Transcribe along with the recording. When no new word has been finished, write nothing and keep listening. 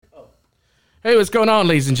Hey, what's going on,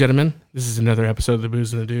 ladies and gentlemen? This is another episode of the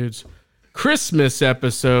Booze and the Dudes Christmas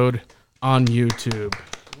episode on YouTube.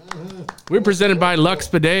 We're presented by Lux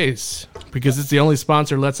Bidets because it's the only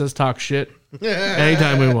sponsor that lets us talk shit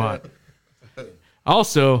anytime we want.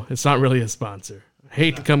 Also, it's not really a sponsor. I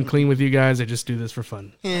hate to come clean with you guys. I just do this for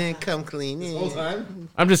fun. Come clean. This whole time?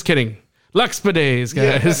 I'm just kidding. Lux Bidets,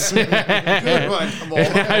 guys. Good one.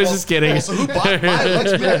 I was just kidding. Also, who bought my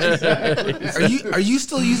Lux Bidets? Are you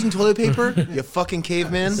still using toilet paper? You fucking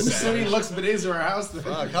caveman. So many Lux Bidets in our house.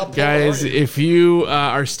 Guys, if you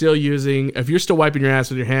are still if you're still wiping your ass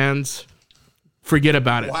with your hands, forget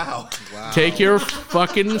about it. Wow. Take your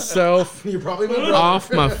fucking self You're probably off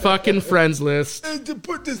my fucking friends list to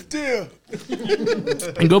put this there.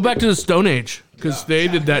 and go back to the Stone Age because they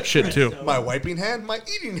did that shit too. My wiping hand, my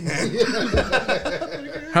eating hand.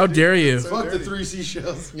 How dare you? Fuck the 3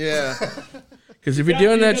 seashells. Yeah. Because if you're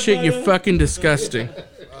doing that shit, you're fucking disgusting.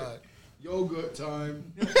 Yogurt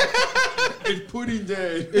time. It's pudding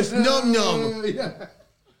day. It's num num. Yeah.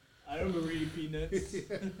 I don't remember eating peanuts.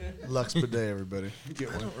 Lux Bidet, everybody. Get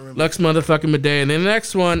one. Lux motherfucking Bidet. And then the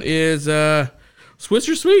next one is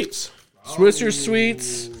Swisher Sweets. Swisher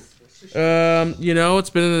Sweets. You know, it's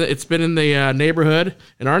been in the neighborhood,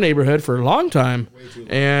 in our neighborhood, for a long time,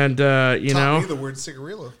 and you know, the word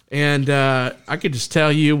cigarillo. and I could just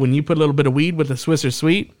tell you, when you put a little bit of weed with a Swisher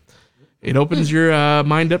Sweet, it opens your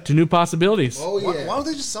mind up to new possibilities. Oh yeah. Why don't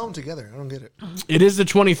they just sell them together? I don't get it. It is the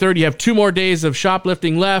 23rd. You have 2 more days of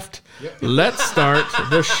shoplifting left. Let's start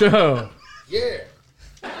the show. Yeah.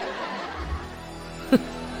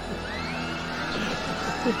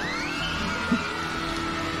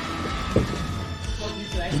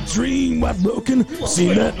 Dream was broken,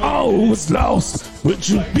 seen that all was lost. Would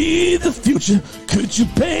you be the future? Could you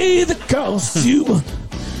pay the cost?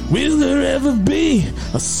 Will there ever be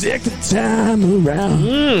a second time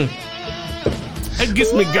around? That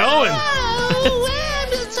gets me going. When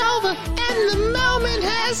it's over and the moment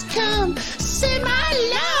has come, say my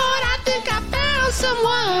Lord, I think I found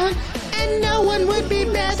someone, and no one would be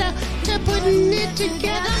better to putting it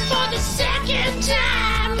together for the second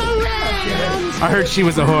time around. I heard she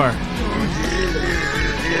was a whore.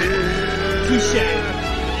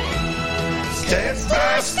 Step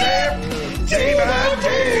by step, day by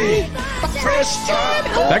day, a fresh start.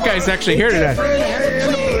 That guy's actually here today.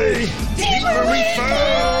 Deeper we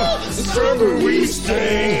fall, the stronger we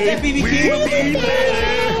stay. We'll be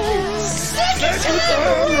there. Second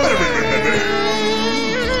time around.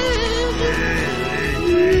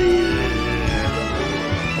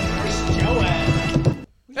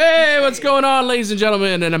 Hey, what's going on, ladies and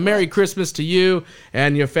gentlemen? And a Merry Christmas to you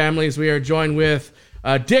and your families. We are joined with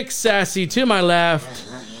Dick Sassy to my left,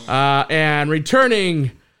 and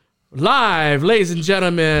returning live, ladies and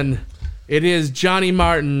gentlemen, it is Johnny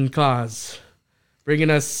Martin Claus, bringing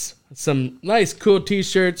us some nice, cool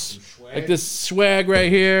T-shirts, like this swag right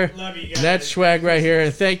here, Love you guys. and that swag right here.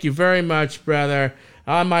 And thank you very much, brother.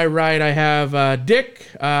 On my right, I have Dick.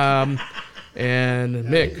 And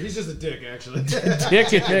Mick. He's just a dick, actually.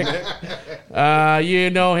 Dick and Mick. You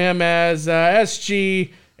know him as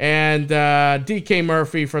SG and DK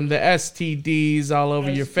Murphy from the STDs All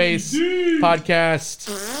Over Your Face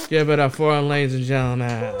podcast. Give it up for them, ladies and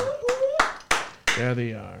gentlemen. There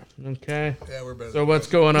they are. Okay. Yeah, we're better. So what's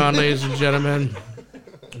going on, ladies and gentlemen?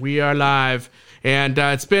 We are live, and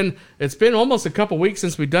it's been almost a couple weeks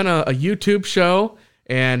since we've done a YouTube show,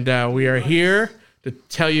 and we are here to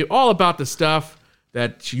tell you all about the stuff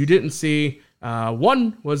that you didn't see.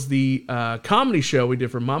 One was the comedy show we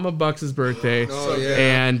did for Mama Bucks' birthday. Oh, yeah.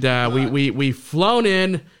 And we flown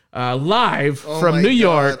in live from my New God.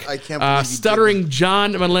 York, I can't believe you Stuttering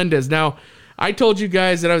John Melendez. Now, I told you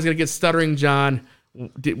guys that I was going to get Stuttering John.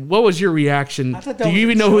 What was your reaction? thought that Do was you a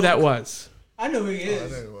even know who joke. that was? I know who he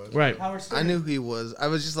is. Right. Howard Stern. I knew who he was. I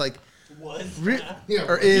was just like, Was.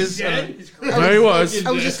 or is. Dead? He's There he was.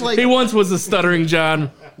 I was just like, He once was a Stuttering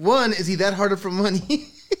John. one, is he that hard for money?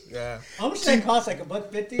 Yeah. How much does that cost? Like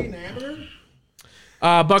 $1.50 an hamburger?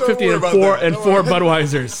 $1.50 and four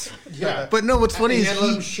Budweisers. Yeah. But no, what's funny You is can't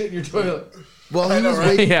let him shit in your toilet. while he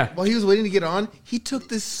was waiting to get on, he took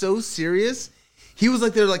this so serious. He was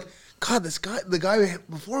like, they're like, God, the guy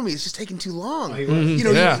before me is just taking too long. You know,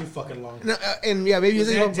 Yeah. Too fucking long. and yeah, maybe he was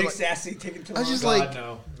Is thinking that about, Dick like, Sassy taking too I was long? just like,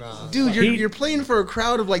 No. dude, you're playing for a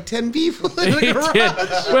crowd of like 10 people in He a garage.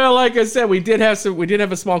 did. Well, like I said, we did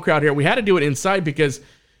have a small crowd here. We had to do it inside because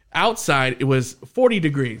outside it was 40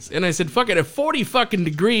 degrees. And I said, fuck it, at 40 fucking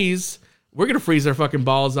degrees, we're gonna freeze our fucking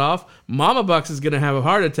balls off. Mama Bucks is gonna have a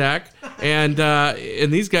heart attack, and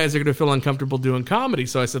these guys are gonna feel uncomfortable doing comedy.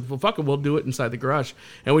 So I said, well, fuck it, we'll do it inside the garage.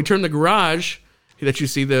 And we turned the garage that you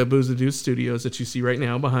see, the Booze and Deuce Studios that you see right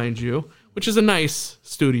now behind you, which is a nice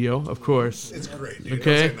studio, of course. It's great, dude.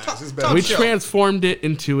 Okay, Don't say nice. It's better. we transformed it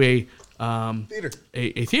into a Theater.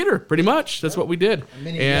 a theater, pretty much. That's what we did,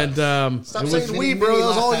 and Stop saying we, bro. That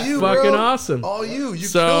was all you, bro. fucking awesome. All you. You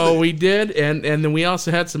So killed it. we did, and then we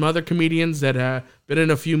also had some other comedians that been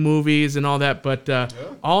in a few movies and all that. But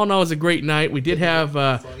all in all, it was a great night. We did have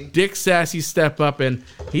Dick Sassy step up, and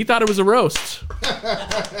he thought it was a roast.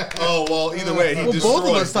 Oh, well, either way, he Well, destroyed, both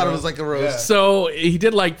of us thought bro. it was like a roast. So he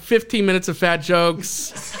did like 15 minutes of fat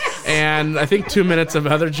jokes, and I think 2 minutes of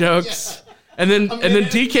other jokes. And then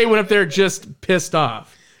DK went up there just pissed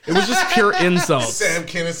off. It was just pure insults. Sam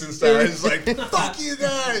Kinison style. He's like, fuck you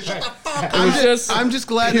guys. Shut the fuck up. It was just I'm just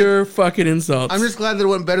glad. pure fucking insults. I'm just glad that it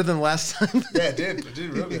went better than last time. Yeah, it did. It did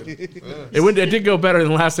real good. Yeah. It did go better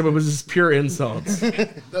than last time. It was just pure insults.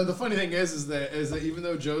 The funny thing is that even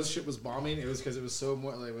though Joe's shit was bombing, it was because it was so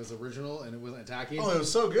more like it was original and it wasn't attacking. Oh, it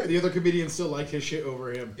was so good. The other comedians still liked his shit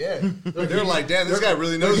over him. Yeah. They're like, damn, this guy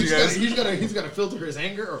really knows you guys. He's got to filter his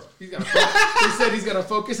anger, or he said he's got to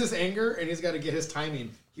focus his anger and he's got to get his timing.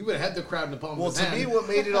 He would have had the crowd in the palm Well, of his to hand. me, what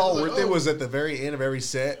made it all worth it Oh. was at the very end of every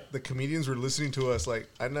set, the comedians were listening to us. Like,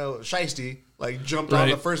 I know Shiesty, like, jumped on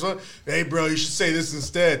Right. the first one. Hey, bro, you should say this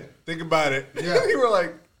instead. Think about it. Yeah. We were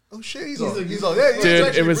like, oh, shit, he's all, yeah, yeah.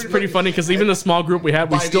 Dude, it was pretty funny because even the small group we had,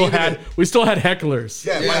 we By the still end of had hecklers.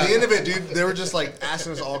 Yeah, by the end of it, dude, they were just like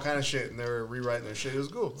asking us all kind of shit, and they were rewriting their shit. It was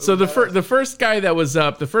cool. So the first guy that was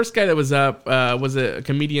up was a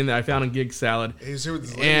comedian that I found on Gig Salad, He was here with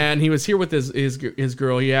his lady. and he was here with his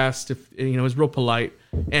girl. He asked if he was real polite,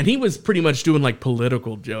 and he was pretty much doing like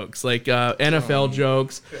political jokes, like NFL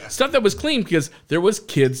jokes, stuff that was clean because there was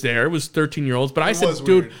kids there. It was 13-year-olds, but I said, was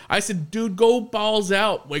weird. dude, go balls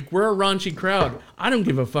out. Like, we're a raunchy crowd. I don't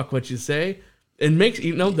give a fuck what you say. And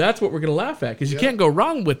that's what we're gonna laugh at because you can't go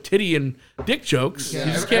wrong with titty and dick jokes. You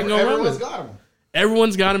just can't go wrong with got him.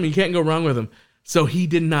 Everyone's got him. You can't go wrong with him. So he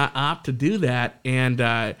did not opt to do that. And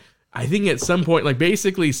I think at some point, like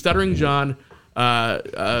basically Stuttering John,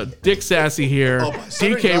 Dick Sassy here,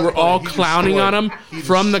 Stuttering DK John's were all funny. He clowning on him destroyed. He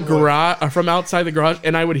from the destroyed. garage, from outside the garage,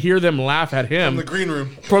 and I would hear them laugh at him in the green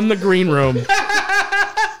room. from the green room.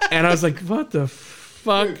 And I was like, what the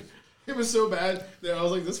fuck? It was so bad that I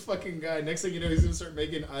was like, this fucking guy, next thing you know, he's going to start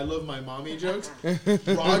making I love my mommy jokes.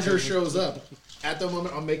 Roger shows up. At the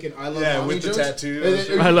moment, I'm making I love mommy with the jokes. tattoo. And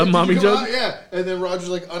then- I love did mommy you come jokes? out? Yeah. And then Roger's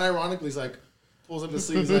like, unironically, he's like, pulls up his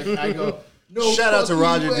sleeves. Like, I go, no. Shout out to fucking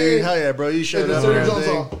Roger, way. dude. Hell yeah, bro. You And showed then up Sir and John's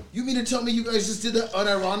everything. all, you mean to tell me you guys just did that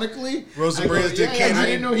unironically? Rosa I go, Bria's did I Candy.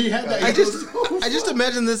 didn't know he had that. I He just goes, I just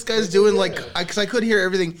imagine this guy's doing like, because I could hear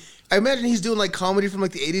everything. I imagine he's doing like comedy from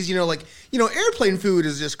like the 80s. Airplane food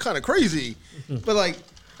is just kind of crazy. But like,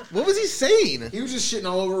 what was he saying? He was just shitting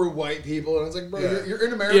all over white people, and I was like, bro, Yeah. you're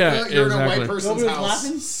in America, Yeah, you're in a exactly. white person's Nobody was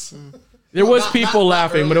house. laughing? There was not- people not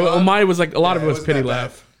laughing, but early on. mine was like a lot of it was wasn't pity that bad.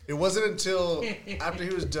 laugh. It wasn't until after he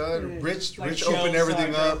was done, Rich Like opened shells,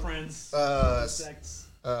 everything up. girlfriends, Uh, sex.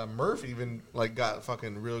 Murph even like got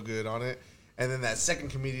fucking real good on it, and then that second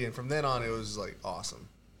comedian from then on, it was like awesome.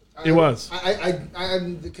 It was.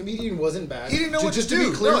 The comedian wasn't bad. He didn't know what just to to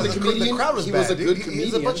do. be clear, No, the the comedian, crowd was he was a bad, dude. good He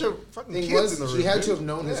comedian. was a bunch of fucking Thing kids was, in the room, he had dude. to have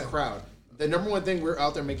known his Yeah. crowd. The number one thing we're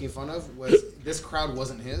out there making fun of was this crowd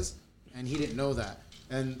wasn't his, and he didn't know that.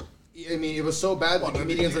 And I mean, it was so bad. The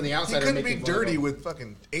comedians on the outside He are couldn't be making fun of dirty him. with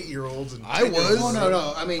fucking 8-year-olds and I was. 10-year-olds. Oh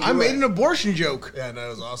no! I mean, I you're made right. an abortion joke. Yeah, no, it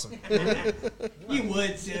was awesome. You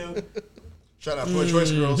would too. Shout out Boy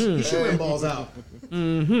Choice Girls. You should win balls out.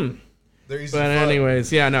 They're easy But fun.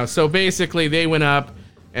 anyways, yeah, no. So basically, they went up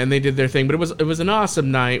and they did their thing. But it was an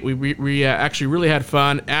awesome night. We actually really had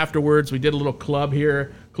fun. Afterwards, we did a little club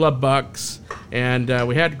here, Club Bucks, and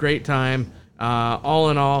we had a great time. All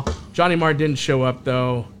in all, Johnny Marr didn't show up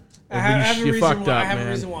though. I have a You reason fucked why. up, I have a man.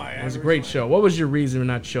 reason why. It was a great show. What was your reason for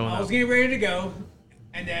not showing I was up? getting ready to go,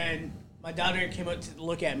 and then my daughter came up to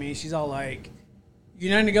look at me. She's all like,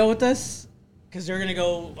 "You're not gonna go with us? Because they're gonna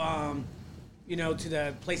go, to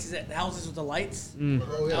the places, the houses with the lights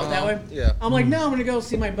out that way." Yeah. I'm like, "No, I'm gonna go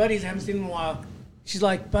see my buddies. I haven't seen them in a while." She's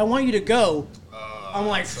like, "But I want you to go." I'm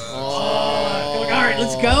like, "Fuck." I'm like, "All right,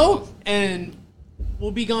 let's go, and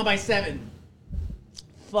we'll be gone by 7."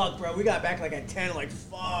 Fuck, bro. We got back like at 10. Like,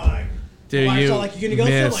 fuck. Dude, My wife's you all like, you gonna go?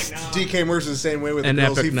 So I'm missed. like, nah. DK Mercer's the same way with the An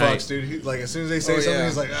girls he epic night. fucks, dude. He, like, as soon as they say Oh, something, yeah.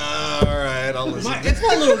 he's like, all right, I'll listen. It's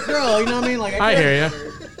my little girl, you know what I mean? Like, I hear ya.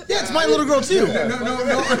 Yeah, it's my little girl too. No.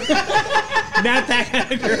 Not that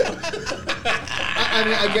kind of girl. I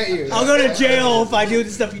mean, I get you. I'll go to jail if I do the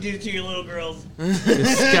stuff you do to your little girls.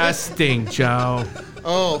 Disgusting, Joe.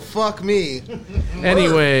 Oh, fuck me. His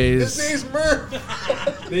Anyways, name's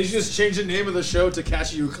Murph. They should just change the name of the show to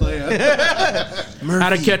Catch a Ukulele. How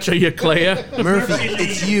to Catch a Ukulele. Murphy,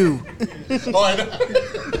 it's you. Oh, I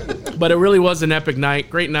know. But it really was an epic night,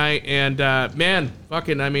 great night, and man,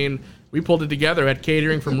 fucking, I mean, we pulled it together. Had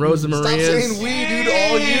catering from Rosa Stop Maria's. saying we, dude.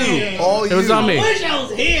 All you. All you. It was on me. I wish I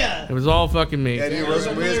was here. It was all fucking me. Yeah, dude.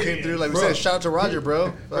 Rosa Maria's came through. Like we said, shout out to Roger,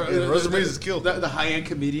 bro. Fucking Rosa Maria's is killed. The high-end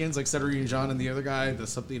comedians like Cedric and John and the other guy, the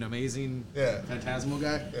something amazing, Yeah. phantasmal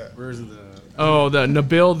guy. Yeah. Where's the Oh, the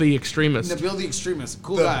Nabil the Extremist. Nabil the Extremist?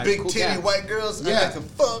 Cool The guy. big cool titty guy. white girls. Yeah. I like to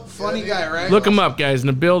fuck. Funny Yeah, guy, right? Look him up, guys.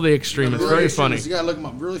 Nabil the Extremist. Really Very extremist. funny. You gotta look him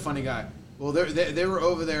up. Really funny guy. Well, they were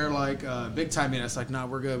over there like big time, and it's like, nah,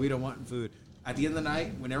 we're good. We don't want food. At the end of the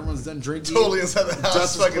night, when everyone's done drinking, Totally inside the house,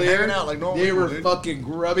 dust was fucking clear, hanging out like normal They people, were dude. fucking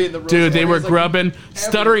grubbing the room. Dude, they were grubbing.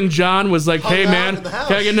 Stuttering John was like, Hung hey, out man, in the house.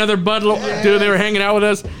 can I get another bottle? Dude, they were hanging out with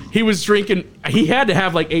us. He was drinking. He had to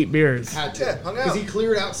have like 8 beers. Had Yeah, to. hung Because out. he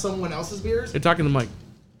cleared out someone else's beers. They're talking to Mike.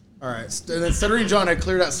 All right. And then Stuttering John had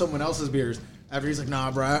cleared out someone else's beers. After he's like, nah,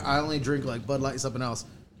 bro, I only drink like Bud Light and something else.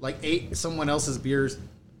 Like 8 someone else's beers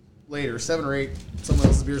later, 7 or 8 someone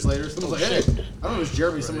else's beers later. Someone's like, hey, I don't know if it was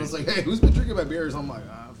Jeremy. Someone was like, hey, who's been drinking my beers? I'm like,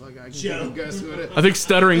 fuck, I can guess who it is. I think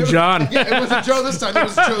Stuttering John. Yeah, it wasn't Joe this time. It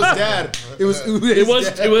was Joe's dad. It was Uday's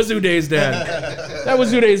dad. It was Uday's dad. That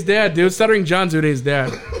was Uday's dad, dude. Stuttering John's Uday's dad.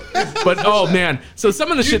 But oh man, so some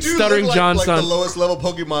of the You shit do Stuttering look John's like son. the lowest level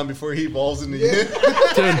Pokemon before he evolves into you.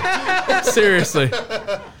 Dude, seriously.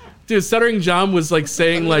 Dude, Stuttering John was like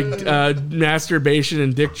saying like masturbation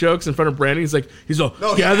and dick jokes in front of Brandon. He's all,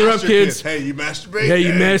 No, gather up, kids. Hey, you masturbate? Hey,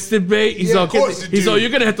 you masturbate? He's Yeah, all, of course you he's do. all,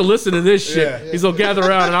 you're gonna have to listen to this shit. Yeah. He's all, gather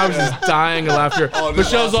around, and I was just dying of laughter. Oh, no.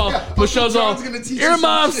 Michelle's all, John's gonna teach you some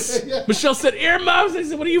earmuffs. shit. Yeah. Michelle said earmuffs. I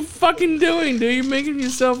said, what are you fucking doing, dude? You're making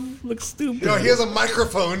yourself look stupid. No, he has a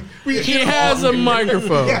microphone. He has a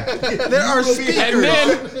microphone. There are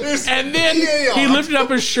speakers. And then he lifted up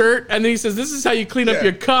his shirt, and then he says, "This is how you clean up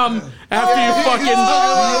your cum after you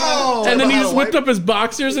fucking." And then he just whipped up his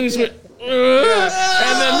boxers, and he just went.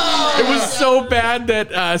 And then it was so bad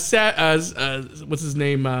that what's his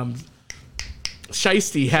name?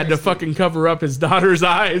 Shiesty had to fucking cover up his daughter's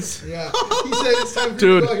eyes. Yeah. He said it's time for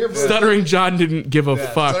you to go out here Dude, for Stuttering John didn't give a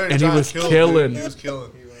fuck, Stuttering and he John was killed, killing. dude. He was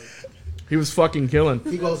killing. He was fucking killing.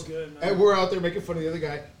 He goes, and we're out there making fun of the other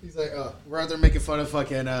guy. He's like, we're out there making fun of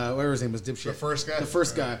fucking, whatever his name was, Dipshit. The first guy? The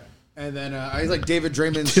first guy. And then he's like David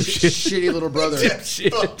Draymond's shitty little brother.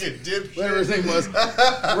 Shit. Fucking dipshit. Whatever his name was.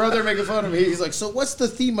 We're out there making fun of him. He's like, so what's the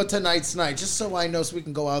theme of tonight's night? Just so I know so we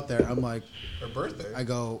can go out there. I'm like, Her birthday. I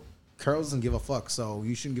go, Carol doesn't give a fuck, so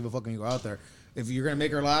you shouldn't give a fuck when you go out there. If you're going to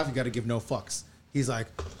make her laugh, you got to give no fucks. He's like,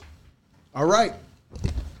 all right.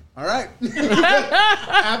 All right.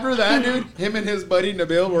 After that, dude, him and his buddy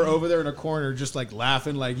Nabil were over there in a corner just like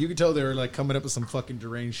laughing. Like, you could tell they were like coming up with some fucking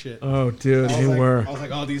deranged shit. Oh, dude, I they was like, were. I was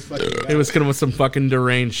like, oh, these fucking guys. It was coming with some fucking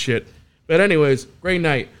deranged shit. But anyways, great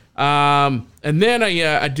night. And then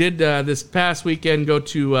I did this past weekend go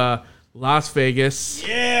to Las Vegas.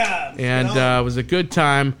 Yeah. And it was a good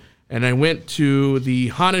time. And I went to the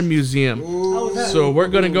Haunted Museum. So we're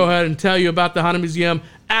going to go ahead and tell you about the Haunted Museum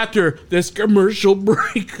after this commercial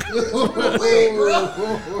break.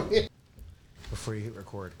 Before you hit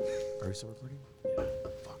record. Are you still recording?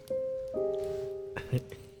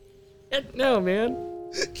 No, man.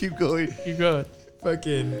 Keep going. You go.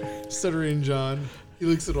 Fucking Stuttering John. He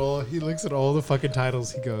looks at all the fucking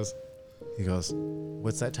titles. He goes,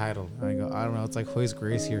 what's that title? And I go, I don't know. It's like Hoy's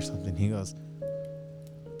Gracie or something. He goes,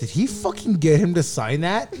 did he fucking get him to sign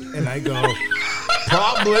that? And I go,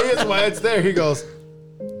 probably. That's why it's there. He goes,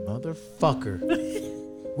 motherfucker.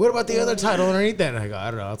 What about the other title underneath that? And I go, I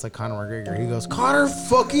don't know. It's like Conor McGregor. He goes, Conor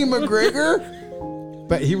fucking McGregor?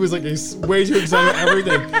 But he was like way too excited about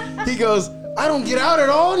everything. He goes, I don't get out at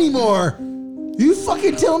all anymore. You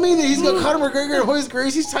fucking tell me that he's got Conor McGregor and Hoyce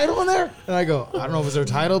Gracie's title in there? And I go, I don't know if it's their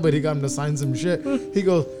title, but he got him to sign some shit. He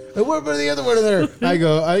goes, hey, what about the other one in there? I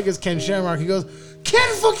go, I think it's Ken Shamrock. He goes,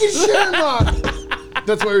 Ken fucking Shamrock.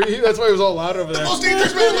 That's why he was all loud over there. Most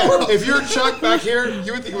dangerous man in the world. If you're Chuck back here,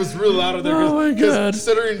 you would think it was really loud over there. Oh my God. Because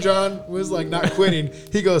Stuttering John was like not quitting.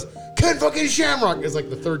 He goes, Ken fucking Shamrock is like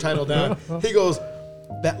the third title down. He goes,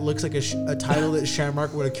 that looks like a title that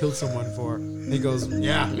Shamrock would have killed someone for. He goes,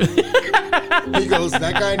 yeah. He goes,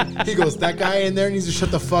 that guy in there needs to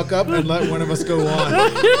shut the fuck up and let one of us go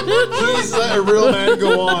on. Please let a real man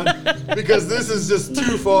go on because this is just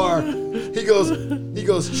too far. He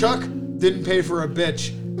goes, Chuck didn't pay for a bitch.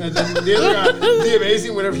 And then the other guy, the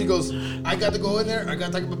amazing, whenever he goes, I got to go in there. I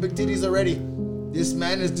got to talk about big titties already. This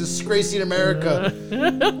man is disgracing America.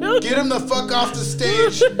 Get him the fuck off the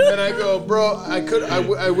stage. And I go, bro,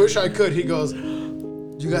 I wish I could. He goes,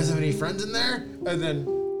 do you guys have any friends in there? And then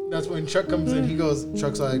That's when Chuck comes in.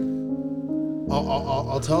 Chuck's like,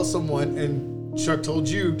 I'll tell someone, and Chuck told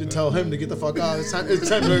you to tell him to get the fuck out. It's time to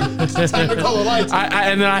call the lights.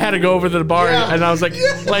 And then I had to go over to the bar, and I was like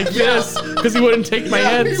this, because he wouldn't take my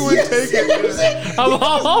head. He wouldn't take it.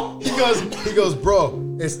 He goes,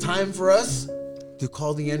 bro, it's time for us to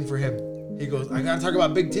call the end for him. He goes, I gotta talk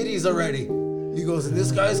about big titties already. He goes, and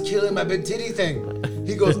this guy's killing my big titty thing.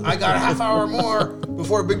 He goes, I got a half hour more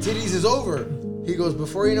before big titties is over. He goes,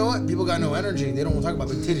 before you know it, people got no energy. They don't want to talk about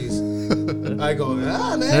big titties. I go,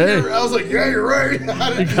 man. Hey. I was like, yeah, you're right. You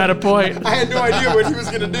got a point. I had no idea what he was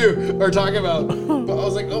going to do or talk about. But I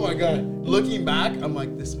was like, oh my God. Looking back, I'm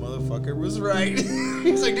like, this motherfucker was right.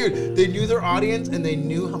 He's like, dude, they knew their audience and they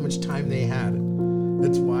knew how much time they had.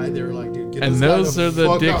 That's why they were like, dude, get And this guy those the are the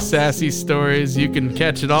fuck Dick off. Sassy stories. You can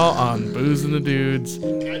catch it all on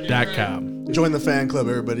boozingthedudes.com. Join the fan club,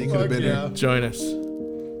 everybody. You could have been yeah. here. Join us.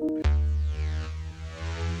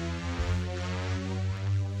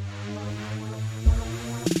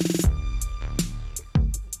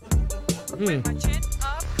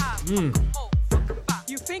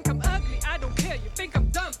 You think I'm ugly, I don't care. You think I'm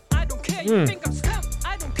dumb, I don't care. You think I'm scum,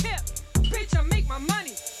 I don't care. Bitch, I make my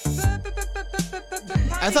money.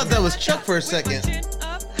 I thought that was Chuck for a second.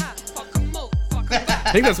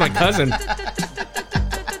 I think that's my cousin.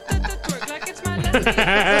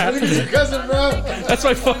 Your cousin, bro. That's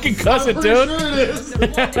my fucking cousin, dude. Sure it is.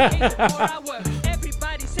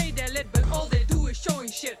 Everybody say they're lit, but all they do is showing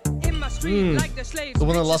shit. In my street, like the slaves. The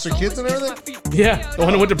one that lost her kids and everything? Yeah, the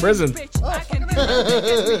one who went to prison.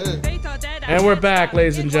 And we're back,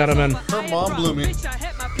 ladies and gentlemen. Her mom blew me.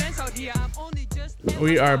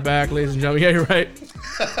 We are back, ladies and gentlemen. Yeah, you're right.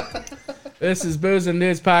 This is Booze and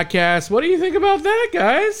Dudes Podcast. What do you think about that,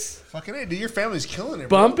 guys? Fucking hey, dude, your family's killing it,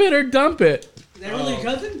 Bump bro. it or dump it? Is that really your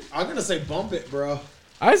cousin? I'm going to say bump it, bro.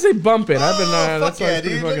 I say bump it. I've been. Oh, That's fuck why yeah, it's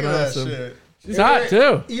pretty dude. Look fucking at that awesome. shit. She's hot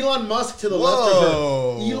too. Elon Musk to the Whoa. left of her.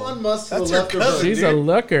 Elon Musk to That's the your left of her. cousin. She's a dude.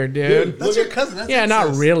 looker, dude. That's your cousin. That's Yeah, not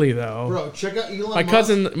incest. really though. Bro, check out Elon My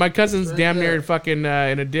Musk. cousin's Right damn there. near fucking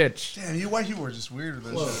in a ditch. Damn, you white people are just weird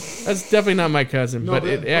with that shit. That's definitely not my cousin, No, but but-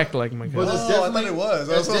 it acted like my But cousin. it's Oh, I definitely thought it was.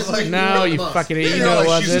 That's I was like, definitely- No, you Musk. fucking idiot. You You're know like,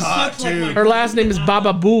 what it she's was? hot too. Her last name is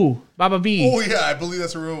Baba Boo. Baba B. Oh yeah, I believe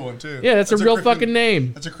that's a real one too. Yeah, that's a real Christian- fucking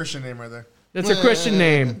name. That's a Christian name right there. That's a Christian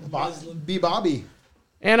name. B. Bobby.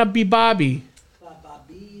 Anna B. Bobby.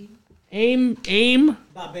 Amy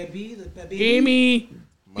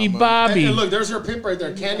B. Bobby. And look, there's her pimp right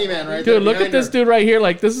there, Candyman right there. Dude, look at behind this her. dude right here.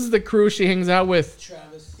 Like, this is the crew she hangs out with.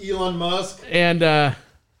 Travis. Elon Musk. And, yeah,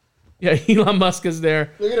 Elon Musk is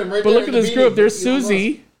there. Look at him right But there. look in at the this group. beanie. There's Elon Susie.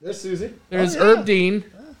 Musk. There's Susie. There's yeah. Herb Dean.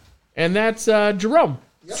 And that's Jerome.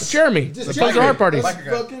 Jeremy. Just The Jeremy. Puzzle Art Parties. Like a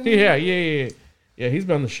guy. Fucking- Yeah, he's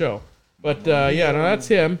been on the show. But, yeah, no, that's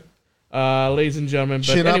him, ladies and gentlemen. But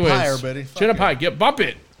Chin up anyways, higher, buddy. Fuck Chin up it. high. Get bump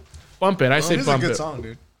it. Bump it. I say This is a bump good it. song,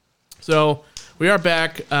 dude. So we are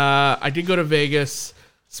back. I did go to Vegas,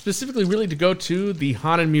 specifically really to go to the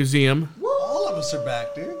Haunted Museum. All of us are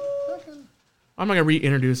back, dude. Fucking- I'm not going to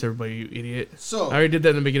reintroduce everybody, you idiot. So, I already did that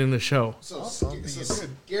in the beginning of the show. so something you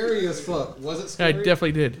scary as fuck. Was it I scary?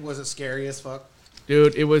 definitely did. Was it scary as fuck?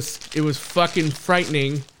 Dude, it was fucking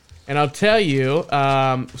frightening. And I'll tell you,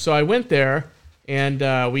 so I went there,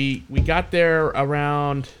 and we got there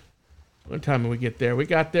around, what time did we get there? We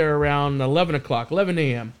got there around 11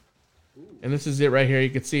 a.m. And this is it right here. You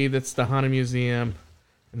can see that's the Haunted Museum.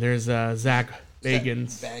 And there's Zach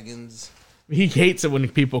Bagans. Baggins. He hates it when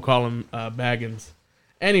people call him Baggins.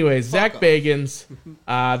 Anyways, Zach Bagans.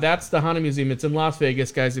 That's the Haunted Museum. It's in Las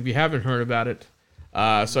Vegas, guys. If you haven't heard about it,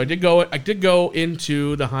 so I did go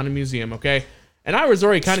into the Haunted Museum. Okay, and I was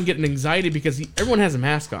already kind of getting anxiety because everyone has a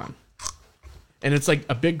mask on, and it's like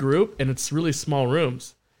a big group, and it's really small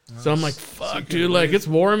rooms. So I'm like, fuck, dude, like it's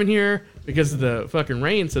warm in here because of the fucking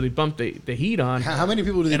rain. So they bumped the heat on. How many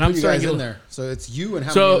people do they And put I'm you starting guys to in get- there? So it's you and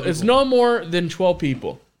how So many other it's people? no more than 12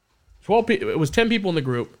 people. 12 people. It was 10 people in the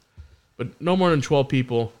group, but no more than 12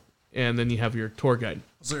 people. And then you have your tour guide.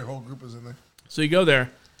 So your whole group is in there. So you go there,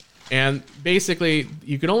 and basically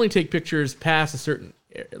you can only take pictures past a certain,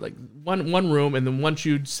 like one room, and then once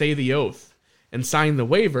you say the oath and sign the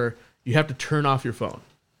waiver, you have to turn off your phone.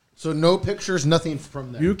 So no pictures, nothing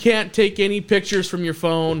from there. You can't take any pictures from your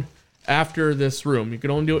phone after this room. You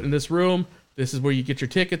can only do it in this room. This is where you get your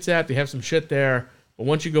tickets at. They have some shit there. But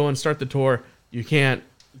once you go and start the tour, you can't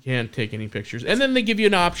take any pictures. And then they give you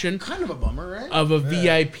an option Kind of a bummer, right? of a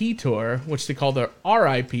VIP tour, which they call the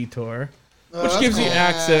RIP tour, which gives you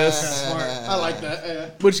access, Smart. I like that. Yeah.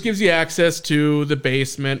 which gives you access to the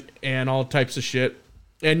basement and all types of shit.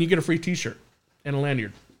 And you get a free T-shirt and a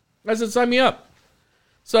lanyard. I said, sign me up.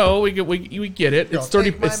 So we get it. It's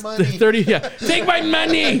 30. take my It's money. 30. Yeah, take my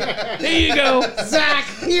money. There you go, Zach,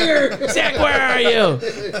 here. Zach. Where are you?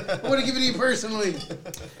 I want to give it to you personally.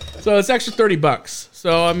 So it's extra $30.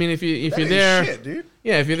 So I mean, if you're That there, ain't shit, dude.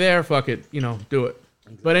 yeah, if you're there, fuck it, do it.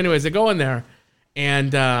 But anyways, they go in there,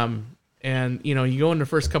 and you go in the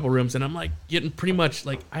first couple rooms, and I'm like getting pretty much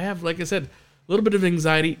like I have, like I said, a little bit of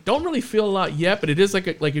anxiety. Don't really feel a lot yet, but it is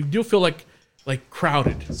like you do feel like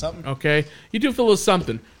crowded. Something. Okay, you do feel a little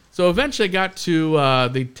something. So eventually, I got to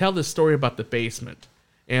they tell this story about the basement,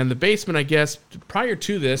 and the basement, I guess, prior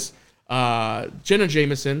to this, Jenna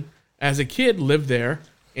Jameson, as a kid, lived there.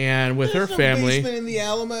 And with her family, in the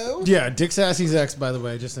Alamo. Yeah, Dick Sassy's ex, by the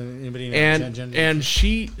way. Just anybody know. and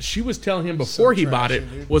she was telling him before he bought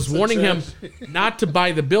it, was warning him not to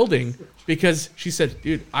buy the building because she said,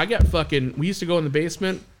 dude, we used to go in the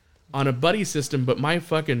basement on a buddy system, but my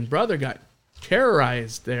fucking brother got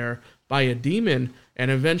terrorized there by a demon and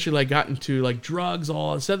eventually like got into like drugs,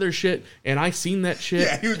 all this other shit, and I seen that shit.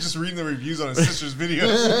 Yeah, he was just reading the reviews on his sister's videos.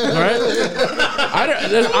 All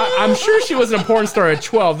right? I'm sure she wasn't a porn star at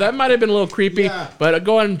 12. That might have been a little creepy, but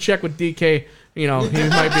go ahead and check with DK. He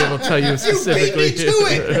might be able to tell you specifically.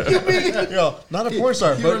 Yo, not a porn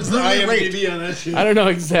star, but really great. on that shit. I don't know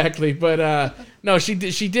exactly, but no, she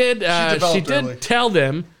did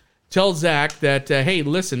early. tell Zach that hey,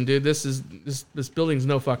 listen, dude, this building's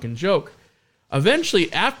no fucking joke.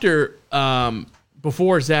 Eventually, after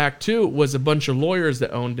before Zach too was a bunch of lawyers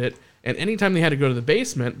that owned it, and anytime they had to go to the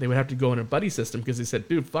basement, they would have to go in a buddy system because they said,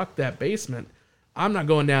 dude, fuck that basement. I'm not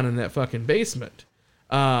going down in that fucking basement.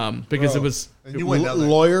 Because it was And you went down there.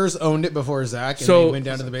 Lawyers owned it before Zach, and so they went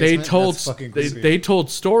down to the basement. they told That's fucking creepy. they told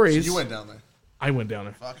stories. You went down there. I went down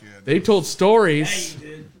there. Fuck yeah. They told stories.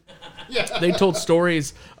 They told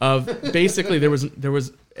stories of basically there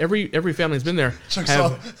was every family's been there. Chuck's have-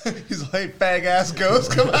 all, he's like, fag ass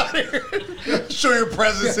ghost, come out here. Show your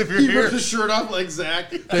presence if you're He here. ripped his shirt off like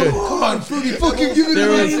Zach. Come on, Fruity, fucking give it there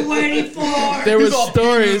to was me. Waiting for. there was He's all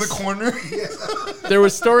peeing in the stories. corner. There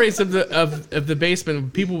was stories of the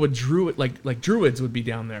basement. People would like druids would be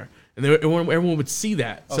down there, and everyone would see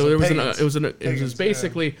that. So so there was pagans. it was Pagans,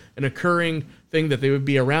 basically an occurring thing that they would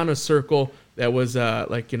be around a circle that was So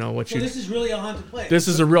this is really a haunted place. This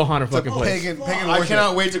is a real haunted fucking place. Pagan I worship.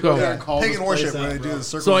 cannot wait to go Go. there and call Pagan this worship place when out, they do bro. the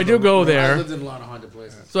circle. So I do go I there. lived in a lot of haunted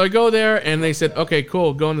places. So I go there, and they said, "Okay,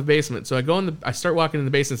 cool, go in the basement." So I start walking in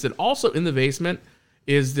the basement. And also in the basement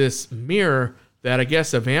is this mirror that I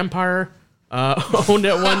guess a vampire owned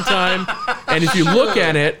at one time. And if you look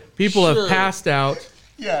at it, people have passed out.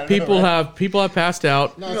 Yeah, I know, People right? have passed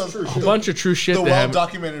out. it's true. A bunch of true shit The that happened.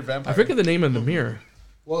 well-documented vampire. I forget the name of the mirror.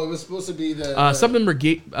 Well, it was supposed to be the Something Bella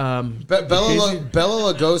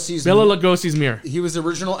Bella Lugosi's. Lugosi's mirror. He was the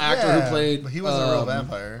original actor Yeah, who played. but he wasn't a real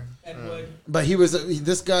vampire. Ed Wood. But he was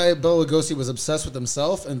this guy. Bela Lugosi was obsessed with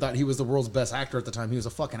himself and thought he was the world's best actor at the time. He was a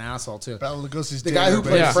fucking asshole too. Bela Lugosi's The guy who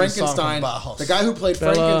played Yeah. Frankenstein. The guy who played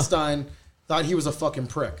Bela- Frankenstein thought he was a fucking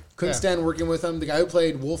prick. Couldn't Yeah. stand working with him. The guy who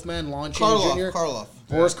played Wolfman, Lon Chaney Jr. Karloff.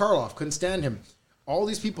 Boris Karloff couldn't stand him. All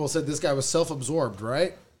these people said this guy was self-absorbed,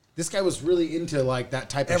 right? This guy was really into like that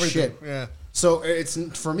type of Everything. shit. Yeah. So it's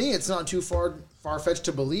for me, it's not too far-fetched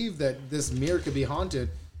to believe that this mirror could be haunted.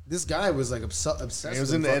 This guy was like obsessed. It was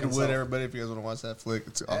with in the him Ed fucking Wood, self. everybody. If you guys want to watch that flick,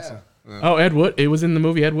 it's awesome. Yeah. Oh, Ed Wood. It was in the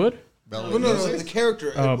movie Ed Wood. Bela Well, no, Lugosi. the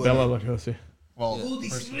character. Oh, Ed Wood. Bella Lugosi. Well, Pull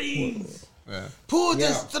these strings. yeah. Pull the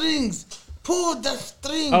strings. Pull the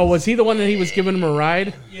strings. Oh, was he the one that he was giving him a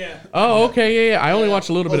ride? Yeah. Oh, okay, yeah. I only watched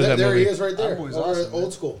a little Oh, bit of that there movie. he is, right there. That movie's Over awesome, old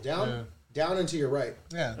man. school, down and to your right.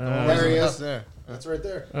 Yeah. There he is. There. That's right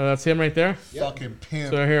there. That's him right there. Fucking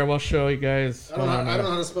pimp. So here, we'll show you guys. I don't know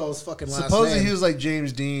how to spell his fucking last Supposedly name. he was like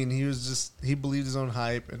James Dean. He believed his own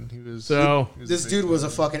hype, and he was. So- he was This a dude big- was a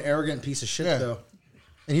fucking arrogant piece of shit, Yeah. though.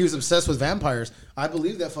 And he was obsessed with vampires. I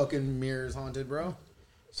believe that fucking mirror is haunted, bro.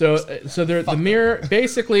 So the mirror.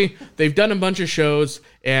 Basically, they've done a bunch of shows,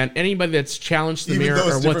 and anybody that's challenged the Even mirror though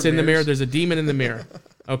it's or what's in different the mirror, mirrors. there's a demon in the mirror.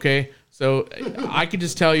 Okay, so I could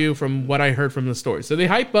just tell you from what I heard from the story. So they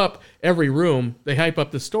hype up every room. They hype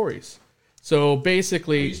up the stories. So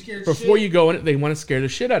basically, scared before shit? you go in it, they want to scare the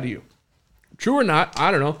shit out of you. True or not,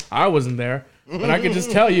 I don't know. I wasn't there, but I could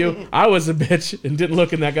just tell you, I was a bitch and didn't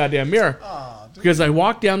look in that goddamn mirror because I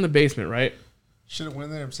walked down the basement, right? Should have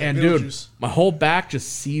went there and said And dude, Beetlejuice. my whole back just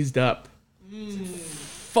seized up.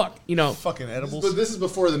 Fuck, Fucking edibles. But this is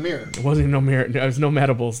before the mirror. it wasn't even no mirror. There was no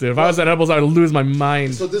edibles, dude. If I was at edibles, I would lose my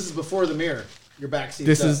mind. So this is before the mirror. Your back seat.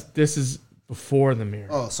 This is before the mirror.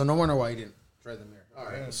 Oh, so no wonder why you didn't try the mirror. All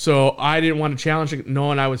right. So I didn't want to challenge it,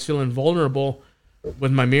 knowing I was feeling vulnerable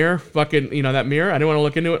with my mirror. Fucking, that mirror. I didn't want to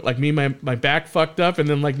look into it. Like me, my back fucked up, and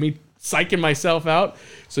then like me psyching myself out.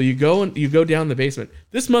 So you go down the basement.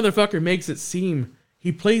 This motherfucker makes it seem,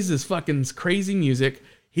 he plays this fucking crazy music.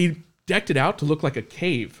 He decked it out to look like a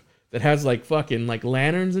cave that has like fucking like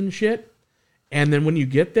lanterns and shit. And then when you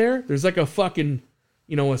get there, there's like a fucking,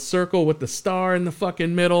 you know, a circle with the star in the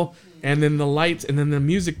fucking middle, and then the lights, and then the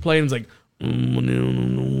music playing. It's like,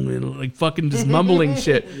 like fucking just mumbling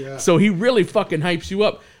shit. Yeah. So he really fucking hypes you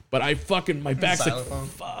up. But I fucking, my back's like,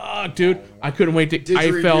 fuck, dude. I couldn't wait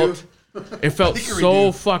to. It felt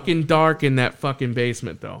so fucking dark in that fucking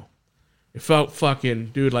basement, though. It felt fucking,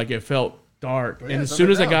 dude, like it felt dark. And as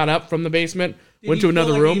soon as I got up from the basement, went to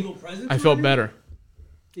another room, I felt better.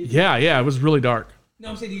 Yeah, it was really dark. No,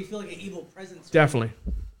 I'm saying, do you feel like an evil presence? Definitely.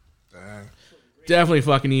 Definitely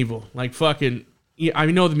fucking evil. Like fucking, I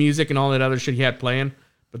know the music and all that other shit he had playing,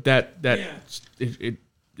 but it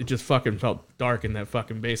just fucking felt dark in that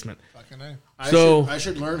fucking basement. Fucking A. I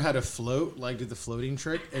should learn how to float, like do the floating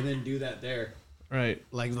trick, and then do that there. Right.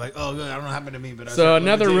 Like oh good, I don't know what happened to me, but so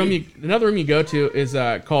another room you go to is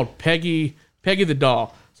called Peggy the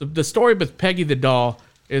Doll. So the story with Peggy the Doll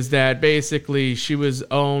is that basically she was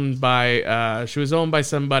owned by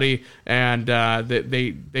somebody, and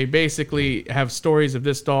they basically have stories of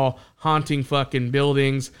this doll haunting fucking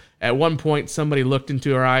buildings. At one point, somebody looked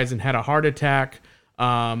into her eyes and had a heart attack.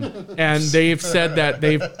 And they've said that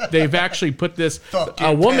they've actually put this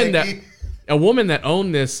a woman that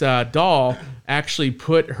owned this doll actually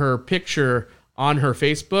put her picture on her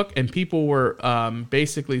Facebook, and people were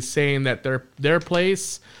basically saying that their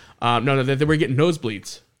place that they were getting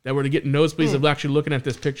nosebleeds. That were getting nosebleeds of actually looking at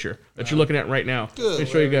this picture that you're looking at right now. Let me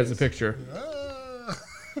show you guys the picture.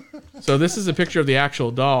 So this is a picture of the actual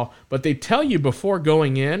doll, but they tell you before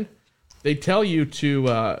going in, they tell you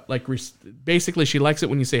to basically she likes it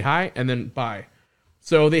when you say hi and then bye.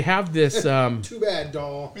 So they have this. Too bad,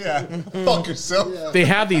 doll. Yeah, fuck yourself. Yeah. They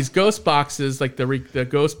have these ghost boxes, like the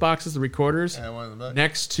ghost boxes, the recorders,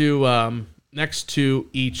 next to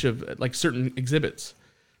each of like certain exhibits.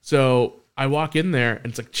 So I walk in there and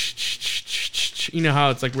it's like, you know how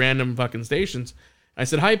it's like random fucking stations. I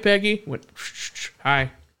said, "Hi, Peggy." Went, "Hi."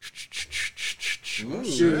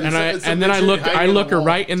 And then I look her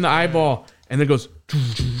right in the eyeball, and then it goes,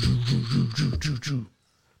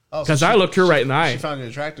 because I looked her right in the eye. She found you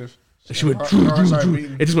attractive. She went,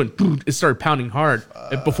 it just went, it started pounding hard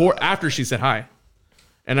after she said hi.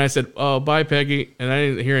 And I said, "Oh, bye, Peggy." And I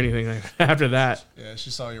didn't hear anything after that. Yeah,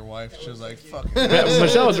 she saw your wife. She was like, "Fuck."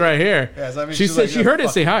 Michelle was right here. Yeah, so I mean, she said she heard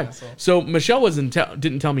it say hi. Asshole. So Michelle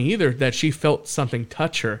didn't tell me either that she felt something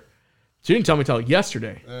touch her. She didn't tell me until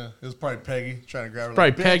yesterday. Yeah, it was probably Peggy trying to grab her.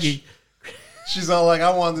 Probably like, Peggy. She's all like,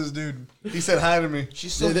 "I want this dude." He said hi to me.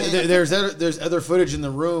 She's so there's other footage in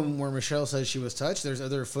the room where Michelle says she was touched. There's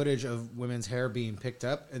other footage of women's hair being picked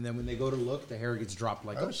up, and then when they go to look, the hair gets dropped.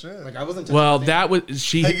 Like, oh shit! Like I wasn't. Well, that was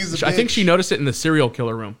she. I think she noticed it in the serial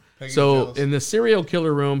killer room. Peggy's so jealous. in the serial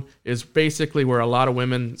killer room is basically where a lot of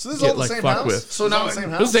women So this is get all the like same fucked house? with. So now it's the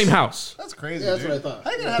same It's the same house. That's crazy. Yeah, that's dude. what I thought.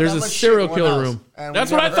 How you gonna have There's that a much shit serial in one killer house, room. and we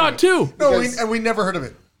That's what I never thought heard of too. it? No, Because- we never heard of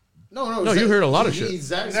it. No, you heard a lot of shit.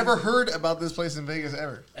 Zach, Never heard about this place in Vegas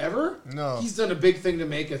ever. ever. No. He's done a big thing to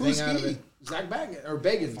make a Who's thing out of he? it. Zach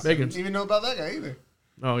Bagans. Bagans. Even know about that guy either.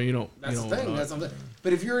 Oh, you don't. That's you the don't thing. know. That's something.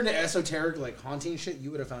 But if you're into esoteric, like haunting shit,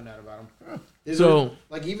 you would have found out about him. So-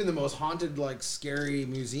 like even the most haunted, like scary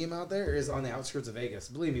museum out there is on the outskirts of Vegas.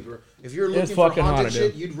 Believe me, bro. If you're looking for fucking haunted haunted,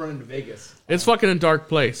 shit, dude. you'd run into Vegas. It's fucking a dark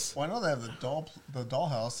place. Well, I know they have the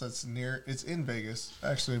dollhouse that's near. It's in Vegas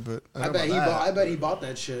actually, but I bet he bought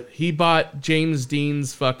that shit. He bought James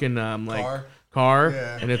Dean's fucking car,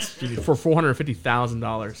 Yeah. and it's for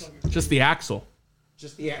 $450,000. Just the axle.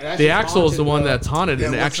 Just the The axle is the one that's haunted,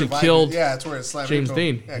 and it what's actually surviving? killed. Yeah, that's where it slammed James into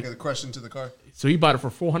him. Dean. Yeah, because the crushed into the car. So he bought it for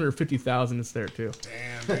 $450,000. It's there too.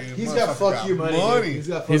 Damn, dude. He's got fuck you money. Dude.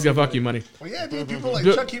 He's got fuck you money. Well, yeah, dude. People like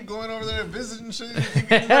Good. Chuck keep going over there and visiting shit. You keep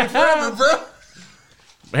getting money forever, bro.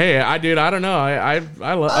 Hey, I don't know. I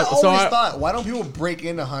love. I So always thought, why don't people break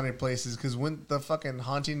into haunted places? Because wouldn't the fucking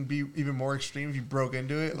haunting be even more extreme if you broke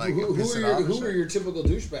into it? Like, Who piss it are off and who shit? are your typical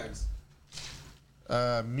douchebags?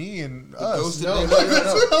 Me and us. No.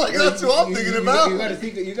 Like, that's who I'm thinking about. You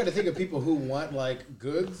got to think of people who want like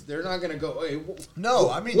goods. They're not gonna go. Hey, No,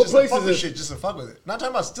 I mean what just to place fuck is with it? shit, just to fuck with it. Not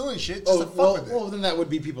talking about stealing shit, just to fuck with it. well, then that would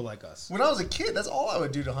be people like us. When I was a kid, that's all I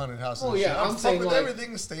would do to haunted houses. Oh and yeah, shit. I'd I'm fuck saying with like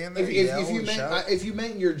everything, stay in there. if you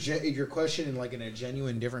meant your question in like in a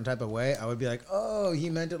genuine different type of way, I would be like, oh, he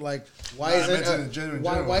meant it like why Nah, I meant it in a isn't genuine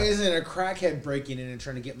why way. isn't a crackhead breaking in and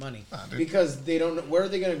trying to get money? Nah, dude. Because they don't know where are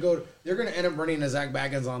they gonna go. They're gonna end up running a Zach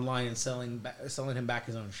Baggins online and selling him back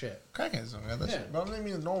his own shit. Crackheads, don't have that Yeah. shit. But I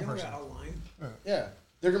mean a normal person. Yeah.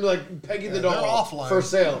 They're gonna be like Peggy the they're doll offline. for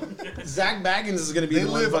sale. Zach Baggins is gonna be They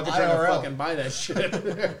the one live fucking trying to IRL. fucking buy that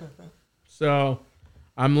shit. So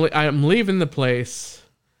I'm leaving the place,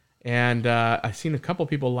 and I seen a couple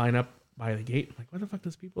people line up by the gate. I'm like, what the fuck?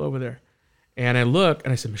 There's people over there. And I look,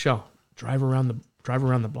 and I said, Michelle, drive around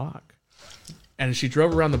the block. And she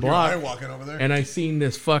drove around the block. I'm walking over there. And I seen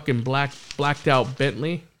this fucking blacked out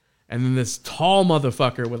Bentley, and then this tall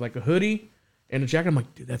motherfucker with like a hoodie and a jacket. I'm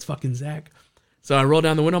like, dude, that's fucking Zach. So I roll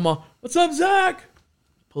down the window. I'm all, what's up, Zach?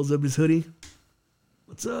 Pulls up his hoodie.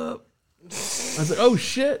 What's up? I was like, oh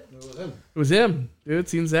shit. It was him, dude.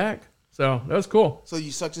 Seen Zach. So that was cool. So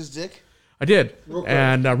you sucked his dick? I did.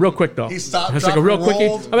 And real quick though. He stopped, I was like a real dropped, quickie.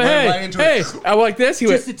 rolled, I'm like, went right hey, into hey. it. I like this. He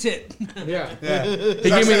Just went. a tip. Yeah. He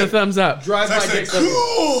gave me the thumbs up. Drive by Zach Dick said,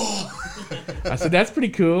 cool. I said that's pretty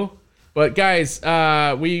cool. But guys,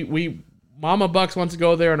 we Mama Bucks wants to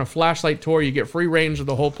go there on a flashlight tour. You get free range of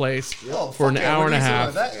the whole place Oh, for an fuck yeah, hour we're and a doing half,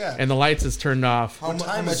 something like that, yeah. and the lights is turned off. How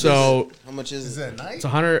much So is it? How much is Is it? it at night? it's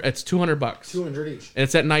 $100. It's $200. 200 each. And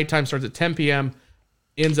it's at nighttime. Starts at 10 p.m.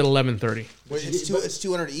 Ends at 11:30. Wait, it's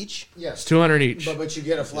 200 each? Yes. It's 200 each. But you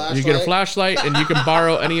get a flashlight. You get a flashlight, and you can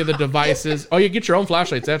borrow any of the devices. Oh, you get your own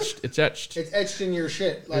flashlight. It's etched. It's etched in your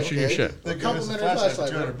shit. Like, Etched in your shit. They give us a complimentary flashlight for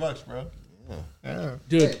flashlight, $200, bro. Yeah.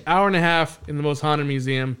 Dude, Hey. hour and a half in the most haunted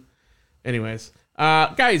museum. Anyways,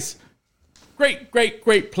 guys,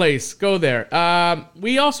 great place. Go there.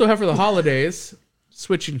 We also have for the holidays,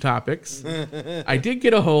 switching topics, I did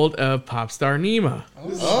get a hold of Popstar Nima.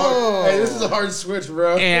 Oh, hey, this is a hard switch,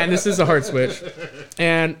 bro. And this is a hard switch.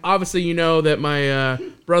 And obviously, you know that my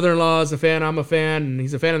brother-in-law is a fan. I'm a fan, and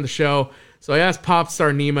he's a fan of the show. So I asked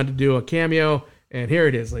Popstar Nima to do a cameo, and here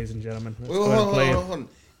it is, ladies and gentlemen. Let's Wait, go ahead and play it. hold on.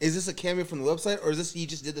 Is this a cameo from the website, or is this he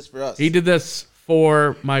just did this for us? He did this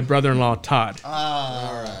for my brother-in-law, Todd.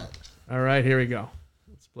 All right. All right, here we go.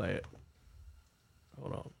 Let's play it.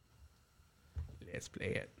 Hold on. Let's play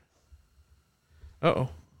it. Uh-oh.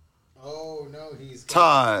 Oh no, he's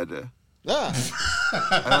Todd, Ah.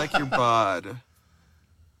 I like your bod.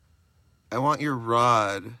 I want your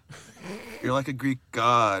rod. You're like a Greek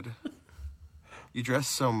god. You dress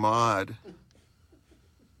so mod.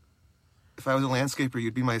 If I was a landscaper,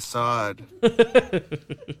 you'd be my sod.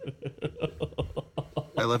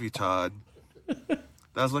 I love you, Todd. That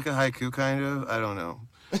was like a haiku, kind of. I don't know.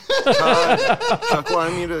 Todd, Chuck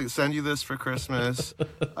wanted me to send you this for Christmas.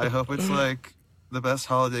 I hope it's like the best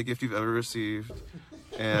holiday gift you've ever received.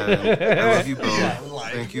 And I love you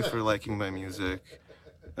both. Thank you for liking my music.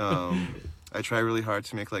 I try really hard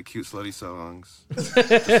to make like cute slutty songs. Just like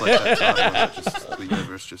that Todd one that just the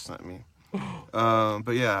universe just sent me.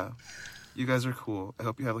 But yeah, you guys are cool. I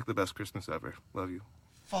hope you have like the best Christmas ever. Love you.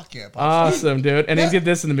 Fuck yeah, Popstar. Awesome, dude. And he did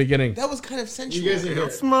this in the beginning. That was kind of sensual. You guys didn't hear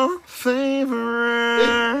It's my favorite.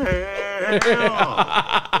 This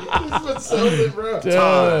is what sells it, bro. Dude.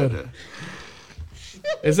 Todd.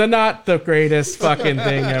 Is that not the greatest fucking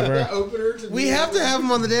thing ever? Opener to We have to have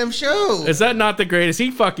him on the damn show. Is that not the greatest? He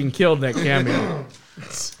fucking killed that cameo.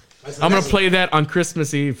 I'm going to play that on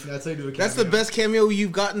Christmas Eve. That's how you do a That's the best cameo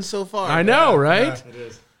you've gotten so far. I know, right? It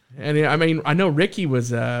is. And I mean, I know Ricky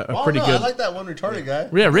was a Oh, pretty no, good. I like that one retarded guy.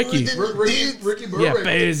 Yeah, Ricky. Ricky Yeah, Burbank.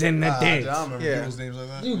 booze in the I dance. don't remember Yeah. people's names like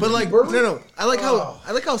that. But like, no. I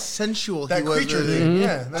like how sensual That he was. creature with it. thing.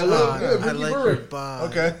 Yeah. That's I love good. it. I like your bod.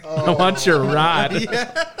 Okay. I want your rod.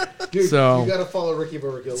 Dude, So- you gotta follow Ricky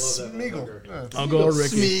Burbank. You'll love that. Smeagol. motherfucker. Yeah. I'll go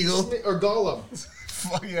Ricky. Smeagol. Or Gollum.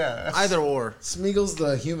 Fuck yeah. Either or. Smeagol's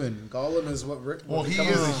the human. Gollum is what Rick. Well, he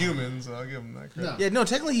is a human, so I'll give him that credit. No. Yeah, no,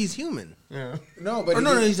 technically he's human. Yeah. No, but Or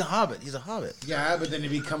no, he's a hobbit. He's a hobbit. yeah, but then he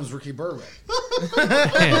becomes Ricky Burbank.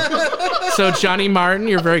 So Johnny Martin,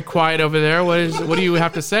 you're very quiet over there. What do you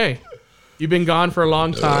have to say? You've been gone for a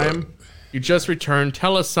long time. You just returned.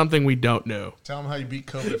 Tell us something we don't know. Tell him how you beat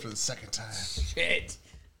COVID for the second time. Shit.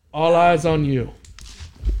 All eyes on you.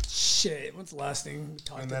 Shit. What's the last thing we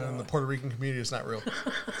talked And then in the about? Puerto Rican community, it's not real.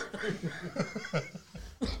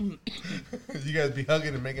 You guys be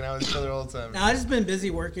hugging and making out with each other all the time. Nah, I just been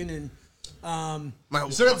busy working and My,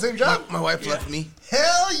 You still got the same job? my wife left me.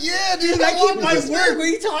 Hell yeah, dude. I How long keep my has this word. been? What are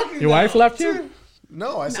you talking Your about? wife left you?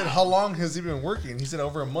 No, I said, how long has he been working? He said,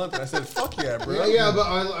 over a month. And I said, fuck yeah, bro. Yeah, but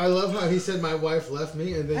I love how he said my wife left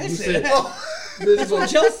me, and then I you said said, that. That's what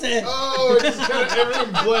Joe said. "Oh, it just kind of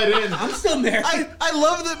everything bled in." I'm still married. I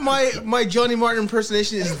love that my Johnny Martin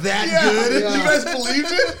impersonation is that Yeah, good. you guys believed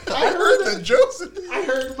it? I heard that Joseph. I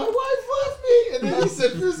heard my wife left me, and then he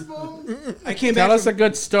said fist bump. I came back Tell us from a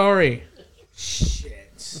good story. shit.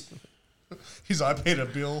 He's like, I paid a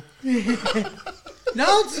bill.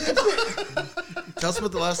 No, Tell us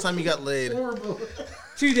about the last time you got laid.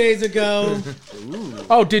 2 days ago.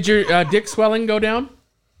 Oh, did your dick swelling go down?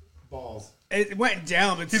 It went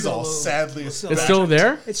down, but He's all sadly. It's still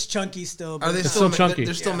there? It's chunky still. But Are they It's still, still chunky.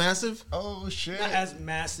 They're still Yeah. massive? Oh shit! not as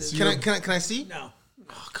massive? Can I see? No.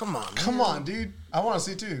 Oh, come on. Come on, dude. I want to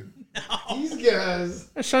see too. These guys.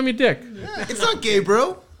 Show me dick. It's not gay,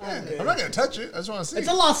 bro. I'm not gonna touch it. I just want to see. It's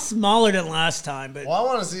a lot smaller than last time, but Well, I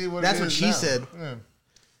want to see what. That's it what is she now. said. Yeah.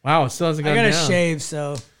 Wow, it still hasn't I gone gotta down. shave,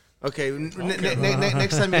 so Okay,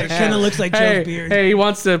 next time you kind of looks like Hey, Joe's beard. hey, he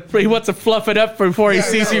wants to fluff it up before he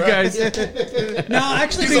sees you right. guys. No,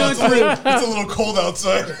 actually, It's, being it's, honest with you, it's a little cold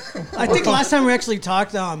outside. I think last time we actually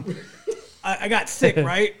talked, I got sick,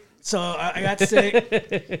 right? So I got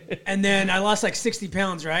sick, and then I lost like 60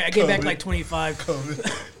 pounds, right? I gained back COVID. like 25.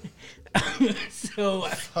 COVID. So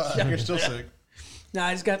You're still sick. no,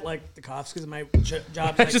 I just got like the coughs because of my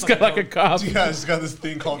job. I just got like a cough. You guys got this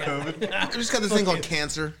thing called COVID. I just got this thing called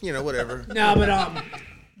cancer. You know, whatever. No, but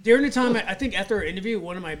during the time, I think after our interview,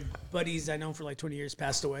 one of my buddies I know for like 20 years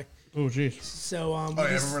passed away. Oh, jeez. So Oh yeah,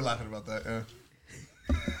 I remember laughing about that.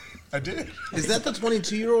 Yeah. I did. Is that the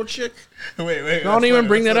 22-year-old chick? Wait. Don't even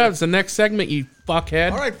bring that up. It's the next segment, you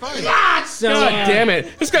fuckhead. All right, fine. so God damn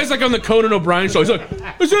it. This guy's like on the Conan O'Brien show. He's like,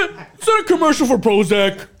 is that a commercial for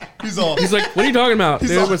Prozac? He's all. He's like, what are you talking about?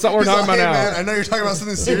 Dude, that's not what we're talking about hey, now. Man, I know you're talking about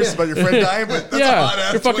something serious about your friend dying, but that's a hot Yeah,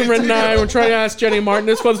 ass you're fucking 22. Red 9. We're trying to ask Jenny Martin.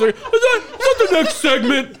 This one's like, is that the next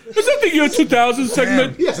segment? Is that the year 2000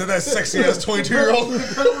 segment? Is that sexy ass 22-year-old?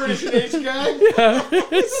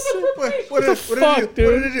 What did fuck, I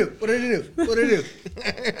do? What did I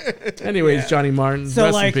do? Anyways, Johnny Martin. so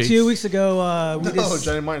rest like in peace. 2 weeks ago, we Oh, just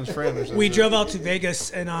Johnny Martin's friend. Or something. we drove out to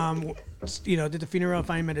Vegas and did the funeral.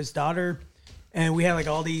 Finally met his daughter, and we had like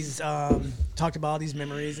all these talked about all these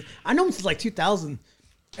memories. I know him since like 2000,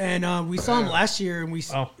 and we saw him last year, and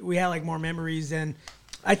we had like more memories. And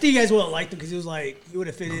I think you guys would have liked him because he would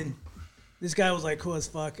have fit in. This guy was like cool as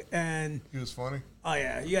fuck, and He was funny. oh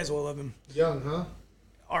yeah, you guys will love him. Young, huh?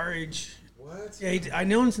 Our age. What? Yeah, I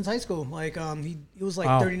know him since high school. Like he was like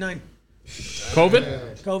Wow. 39.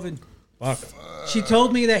 COVID? COVID. Fuck. She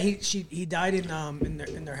told me that he died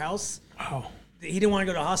in their house. Wow. He didn't want to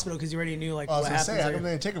go to the hospital because he already knew like I was what gonna happens. say, how there. come they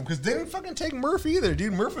didn't take him? Because they didn't fucking take Murph either,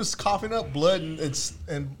 dude. Murph was coughing up blood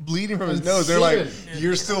and bleeding from his nose. They're like,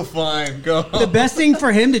 "You're still fine. Go." The best thing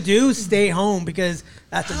for him to do is stay home because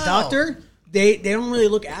at the doctor, they don't really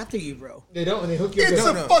look after you, bro. They don't, and they hook you It's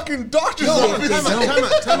up. a fucking doctor's No,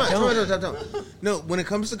 office. time out. No, when it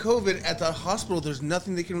comes to COVID, at the hospital, there's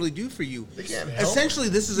nothing they can really do for you. They can't help. Essentially,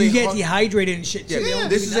 this is You a get hard, dehydrated and shit. Too. They don't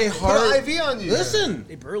this do is a nothing. hard Put an IV on you. Listen,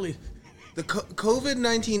 They burly. the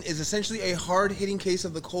COVID-19 is essentially a hard-hitting case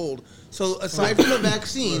of the cold. So aside from the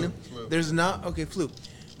vaccine, there's not flu.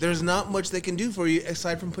 There's not much they can do for you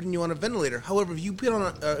aside from putting you on a ventilator. However,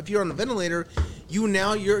 if you're on a ventilator,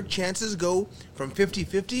 your chances go from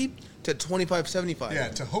 50-50 to 25-75. Yeah,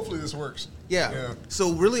 to hopefully this works. Yeah.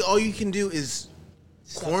 So really, all you can do is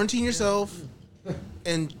quarantine yourself,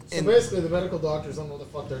 and So basically, the medical doctors don't know what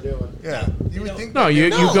the fuck they're doing. Yeah, you would think. No, you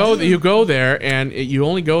No. go there, and you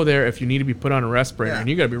only go there if you need to be put on a respirator, Yeah. and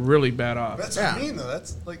you got to be really bad off. That's what I mean, though.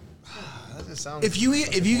 That's like, that just sounds. if you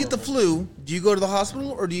get the flu, do you go to the hospital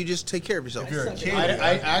or do you just take care of yourself? if you're a kid,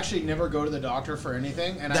 I actually never go to the doctor for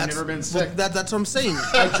anything, and I've never been sick. Well, that's what I'm saying.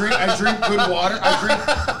 I drink good water.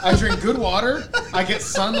 I drink good water. I get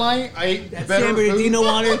sunlight. I eat That better San food. Bernardino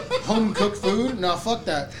water. Home cooked food. No, fuck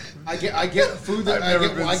that. I get food that I've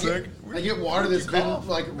never been sick. I get water that's been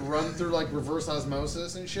like run through like reverse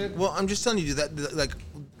osmosis and shit. Well, I'm just telling you that like,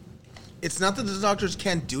 it's not that the doctors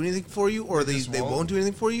can't do anything for you or they won't do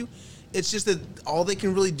anything for you. It's just that all they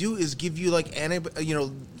can really do is give you like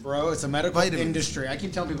Bro, it's a medical Vitamins. industry. I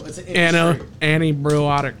keep telling people it's an industry.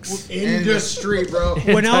 Antibiotics. Industry, bro.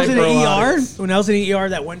 When I was in the Antibiotics. ER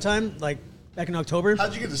that one time, like back in October.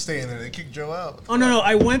 how'd you get to stay in there? They kicked Joe out. Oh no,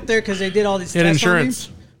 I went there because they did all these Get tests on me. insurance.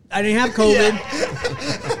 I didn't have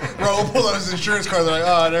COVID. Bro, pull out his insurance card. They're like,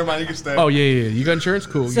 oh, never mind, you can stay. Oh, yeah. You got insurance?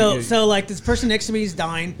 Cool. So Yeah. so like this person next to me is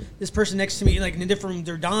dying. This person next to me, like in a different room,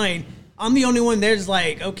 they're dying. I'm the only one there that's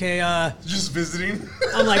like, okay, Just visiting.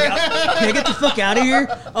 I'm like, can I get the fuck out of here?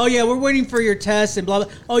 Oh yeah, we're waiting for your test and blah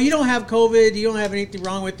blah. Oh, you don't have COVID. You don't have anything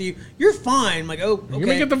wrong with you. You're fine. I'm like, oh, okay. You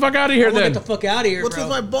may get the fuck out of here I wanna then. Get the fuck out of here, what's bro.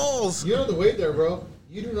 with my balls? You don't have to wait there, bro.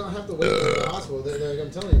 You do not have to wait in the hospital.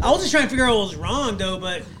 I'm telling you. I was just trying to figure out what was wrong though,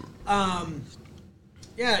 but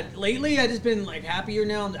yeah, lately I just been like happier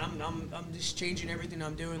now. I'm just changing everything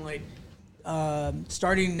I'm doing. Like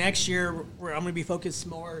starting next year, where I'm gonna be focused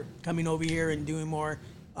more, coming over here and doing more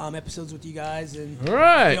episodes with you guys and All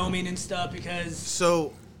right. filming and stuff because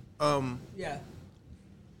So, yeah.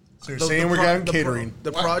 So you're saying we're getting catering.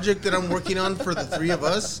 The project that I'm working on for the three of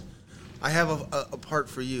us, I have a part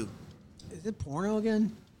for you. Is it porno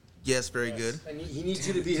again? Yes, very good. And he needs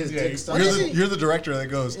you to be his Yeah, dick star. you're the director that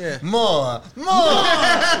goes, Yeah. more.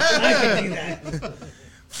 I can do that.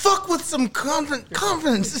 Fuck with some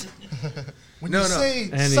confidence. When No, you no. say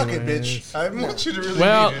suck it, Anyways. bitch, I want you to really mean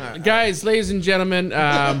Well, it. guys, ladies and gentlemen,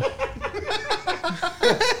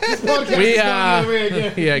 we yeah,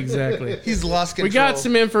 exactly. He's lost control. We got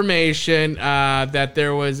some information that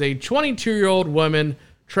there was a 22-year-old woman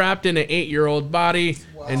trapped in an 8-year-old body,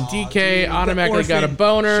 and DK automatically got a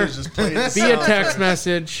boner Should've just played it via sound. text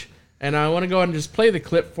message. And I want to go ahead and just play the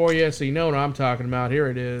clip for you so you know what I'm talking about. Here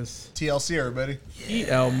it is. TLC, everybody.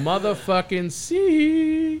 EL motherfucking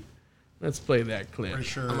C. Let's play that clip. Pretty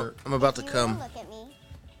sure. I'm about to If you come. were to look at me,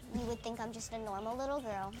 you would think I'm just a normal little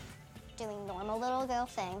girl doing normal little girl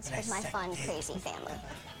things with my fun, crazy family.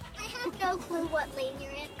 I have no clue what lane you're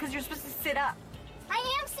in. Because you're supposed to sit up. I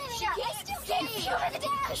am sitting up. I still can't see over the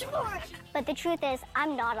dashboard. But the truth is,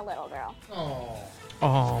 I'm not a little girl.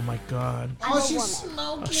 Oh my god. I'm a woman.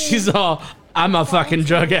 smoking. She's all, I'm a fucking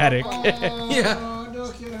drug addict. Yeah.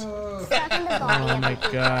 Stuck in the body Oh of my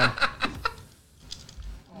a- god.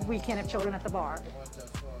 We can't have children at the bar.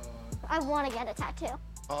 I want to get a tattoo.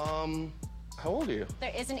 How old are you?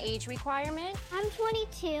 There is an age requirement. I'm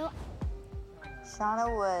 22. Shauna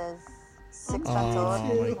was 6 Oh, months old my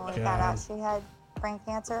when we God. found out she had brain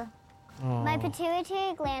cancer. My Oh.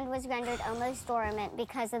 pituitary gland was rendered almost dormant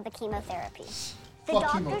because of the chemotherapy. The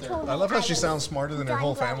doctor told me I love how she was sounds smarter than her dying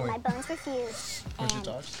whole blood, family. My bones were fused. When she And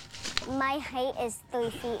talks. my height is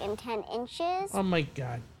 3 feet and 10 inches. Oh my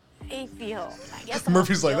god. I feel, I guess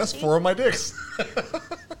Murphy's like, that's 4 of my dicks.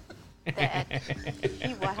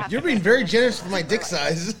 You're being very generous with my dick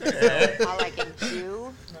size. All I can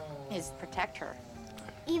do is protect her.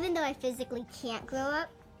 Even though I physically can't grow up,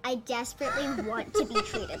 I desperately want to be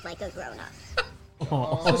treated like a grown-up.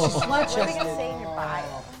 What are they gonna say in your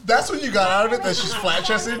bio? That's when you got out of it, that she's flat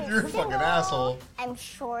chested? You're a fucking asshole. I'm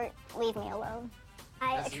short. Leave me alone.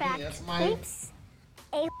 I attract creeps,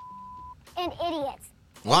 and idiots.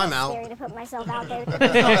 Well, I'm Scary out. to put myself out there.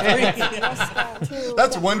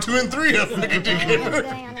 That's 1, 2, and 3 of fucking dick I'm going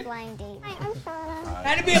on a blind date. Hi, I'm Shauna.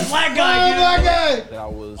 Had to be a black guy, dude. Black guy.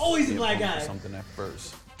 That was Always a black guy. something at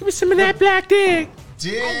first. Give me some of that black dick.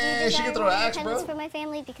 Yeah, she can throw an axe, independence bro. for my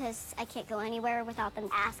family because I can't go anywhere without them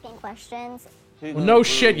asking questions. Well, no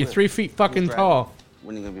shit, you're 3 feet fucking tall.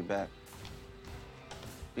 When are you gonna be back?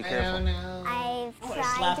 Be I careful. don't know. I've Oh, I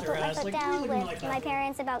tried slapped to her put my ass, foot like, down "You're looking with like my that."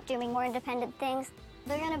 parents about doing more independent things.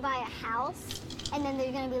 They're gonna buy a house, and then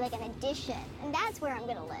they're gonna be like an addition, and that's where I'm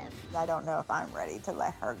gonna live. I don't know if I'm ready to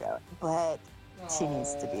let her go, but she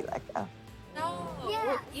needs to be let go. No.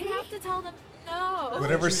 Yeah. You have to tell them no.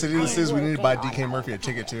 Whatever city this is, we need to buy DK Murphy a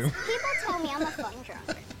ticket to. People tell me I'm a fun drunk.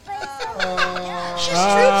 But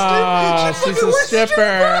Oh, she's a stripper.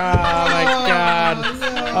 Oh my god.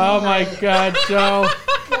 Oh my god, Joe.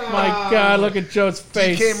 My god, look at Joe's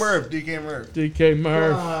face. DK Murph, DK Murph. DK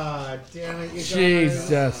Murph. Ah, damn it. You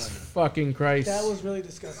Jesus fucking Christ. That was really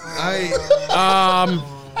disgusting.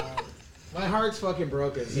 My heart's fucking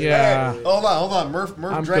broken. Yeah. Hold on. Murph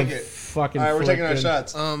I'm drank it. fucking All right, we're taking our conflicted.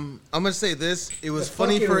 shots. I'm gonna say this. It was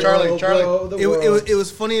funny Fucking for Charlie, world, Charlie. bro, the It world. was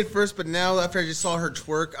funny at first, but now after I just saw her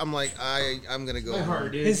twerk, I'm like, I'm gonna go. My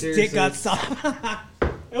heart, dude. His seriously. dick got soft.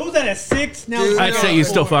 It was at a 6. Now Dude, it's I'd at say a you 4.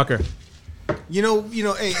 still fuck her. You know,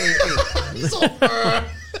 hey.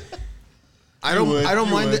 I don't would, you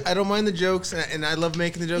mind would. I don't mind the jokes, and I love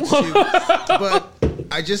making the jokes too. But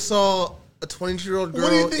I just saw a 22-year-old girl. What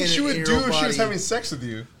do you think in she an would 8-year-old do if she body. was having sex with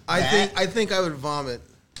you? I think I would vomit.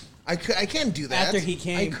 I can't do that. After he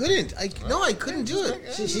came. I couldn't. I couldn't do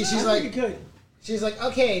it. She's You like, could. she's like,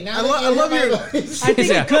 okay, now I that lo- you I love hear your- my voice- I think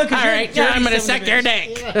Yeah. you could. 'cause All you're right, now I'm gonna dirty son suck of a your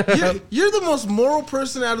bitch. dick. You're the most moral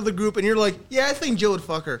person out of the group, and you're like, yeah, I think Joe would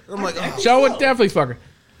fuck her. I'm like, oh. Joe would definitely fuck her.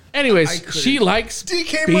 I Anyways, couldn't. she likes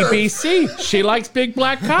DK Murph. BBC. She likes big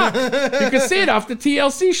black cock. You can see it off the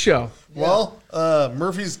TLC show. Well,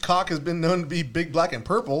 Murphy's cock has been known to be big, black, and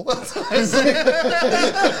purple. So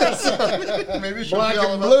maybe she'll Black be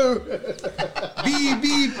all and about blue.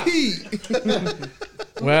 BBP.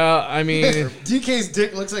 Well, I mean, DK's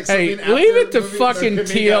dick looks like hey, something. leave after it to the movie, fucking the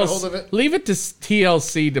comedian got a hold of TLC. it. Leave it to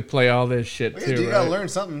TLC to play all this shit Yeah, too. dude, you gotta Right? learn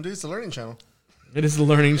something, dude. It's a learning channel. It is the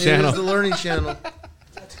learning It channel. is the learning channel.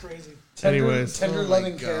 That's crazy. Anyways, Tender Oh my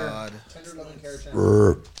loving care. God. Tender loving care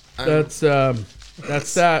channel.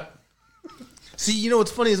 that's that. See, you know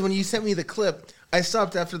what's funny is when you sent me the clip, I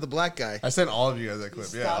stopped after the black guy. I sent all of you guys that clip.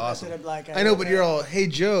 Yeah, Stop awesome. it to the black guy. I know, but you're all, hey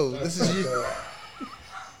Joe, this is you.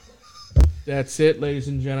 That's it, ladies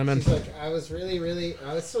and gentlemen. She's like, I was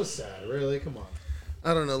so sad. Really, come on.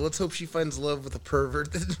 I don't know. Let's hope she finds love with a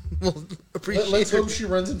pervert that will appreciate Let's her. hope she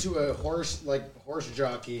runs into a horse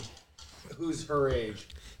jockey who's her age.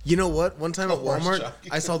 You know what? One time at horse Walmart, jockey.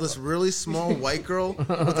 I saw this really small white girl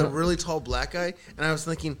with a really tall black guy, and I was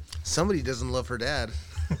thinking, somebody doesn't love her dad.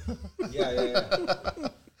 Yeah.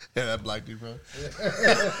 Yeah, that black dude, bro.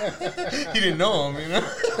 He didn't know him, you know?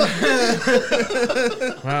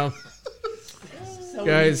 Well, So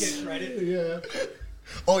guys. we get credit. Yeah.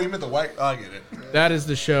 Oh, you meant the white? Oh, I get it. that is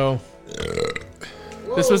the show.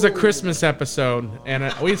 This was a Christmas episode, and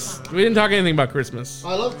we didn't talk anything about Christmas.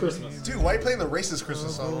 I love Christmas. Dude, why are you playing the racist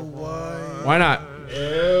Christmas song? Why not?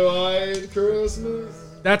 White Christmas.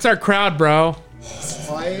 That's our crowd, bro.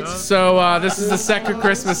 White. So this is the second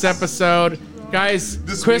Christmas episode, guys.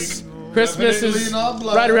 Christmas Definitely is not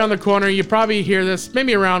black. right around the corner. You probably hear this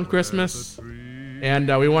maybe around Christmas, and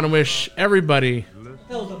we want to wish everybody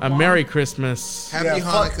a Merry Christmas. Happy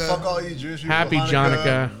Hanukkah. Fuck all you Jewish people. Happy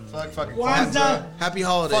Hanukkah. Hanukkah. Fuck fucking Kwanzaa. Happy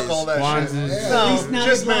holidays. Fuck all that Kwanzaa. shit. Please No, not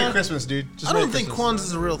just be Merry black. Christmas, dude. Just I Merry don't think Christmas.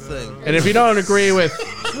 Kwanzaa's a real thing. And if you don't agree with,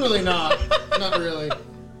 It's really not. Not really.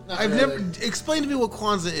 Not I've really. never explain to me what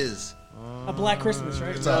Kwanzaa is. A Black Christmas,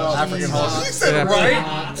 right? It's an African holiday. You said Yeah. it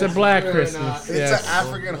right. it's a Black Really Christmas. not. It's Yes. an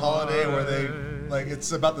African holiday where they, like,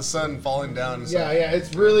 it's about the sun falling down. And stuff. Yeah.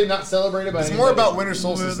 It's really not celebrated by It's anybody. more about winter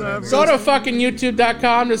solstice than anything. Go to fucking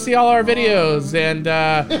youtube.com to see all our videos and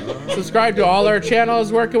subscribe to all our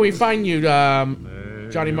channels. Where can we find you,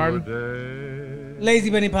 Johnny Martin? Lazy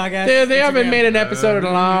Bunny Podcast. They haven't made an episode in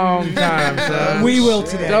a long time, so We will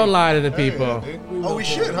today. don't lie to the people. Oh, we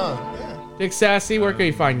should, huh? Dick Sassy, where can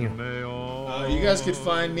we find you? You guys could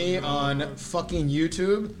find me on fucking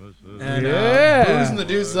YouTube and Yeah.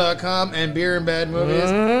 boozeinthedudes.com and Beer and Bad Movies.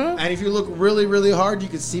 And if you look really, really hard, you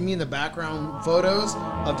can see me in the background photos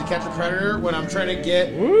of To Catch a Predator when I'm trying to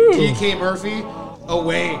get DK Murphy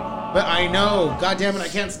away. But I know, goddamn it, I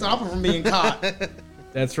can't stop him from being caught.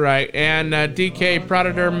 That's right. And DK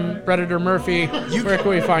Predator Murphy, where can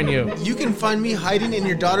we find you? You can find me hiding in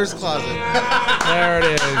your daughter's closet. There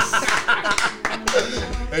it is.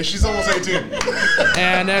 Hey, she's almost 18.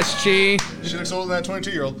 And SG. She looks older than that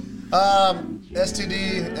 22-year-old.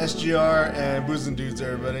 STD, SGR, and Booze and Dudes,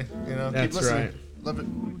 everybody. You know, That's keep listening. right. Love it.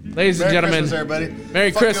 Ladies and Merry gentlemen, Christmas, everybody.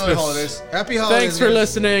 Merry Fuck the early Christmas. holidays. Happy holidays. Thanks for guys.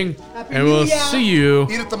 listening, Happy and New we'll Year. see you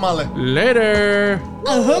Eat a tamale. later.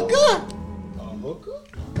 A hooker.